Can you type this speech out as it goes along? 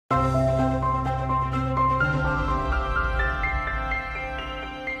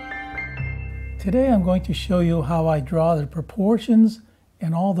Today I'm going to show you how I draw the proportions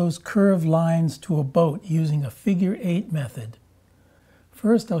and all those curved lines to a boat using a figure 8 method.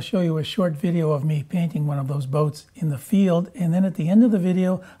 First, I'll show you a short video of me painting one of those boats in the field, and then at the end of the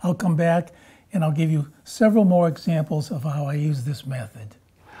video I'll come back and I'll give you several more examples of how I use this method.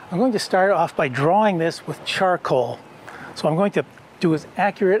 I'm going to start off by drawing this with charcoal. So I'm going to do as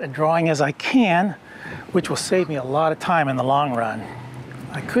accurate a drawing as I can, which will save me a lot of time in the long run.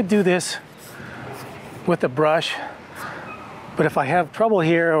 I could do this with a brush, but if I have trouble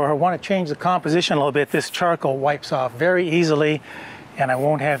here or I want to change the composition a little bit, this charcoal wipes off very easily and I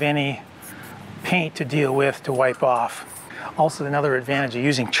won't have any paint to deal with to wipe off. Also, another advantage of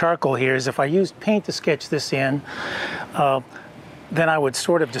using charcoal here is if I used paint to sketch this in, then I would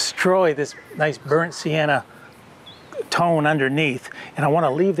sort of destroy this nice burnt sienna tone underneath, and I want to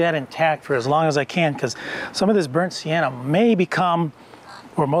leave that intact for as long as I can, because some of this burnt sienna may become,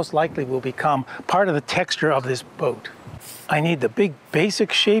 or most likely will become, part of the texture of this boat. I need the big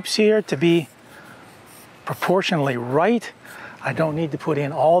basic shapes here to be proportionally right. I don't need to put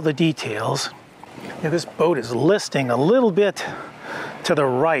in all the details. Now, this boat is listing a little bit to the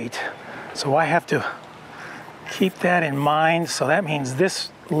right, so I have to keep that in mind. So that means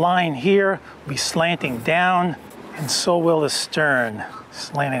this line here will be slanting down, and so will the stern,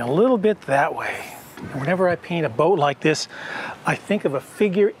 slanting a little bit that way. And whenever I paint a boat like this, I think of a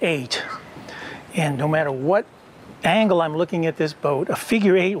figure 8, and no matter what angle I'm looking at this boat, a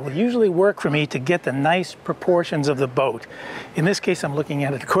figure 8 will usually work for me to get the nice proportions of the boat. In this case, I'm looking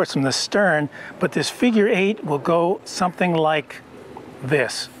at it, of course, from the stern, but this figure 8 will go something like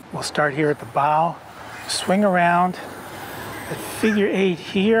this. We'll start here at the bow, swing around, at figure 8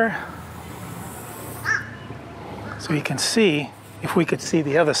 here, so you can see, if we could see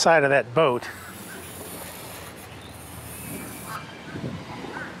the other side of that boat,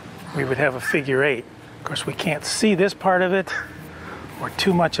 we would have a figure 8. Of course, we can't see this part of it or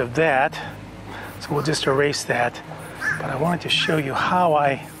too much of that, so we'll just erase that. But I wanted to show you how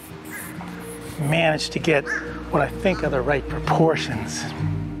I managed to get what I think are the right proportions.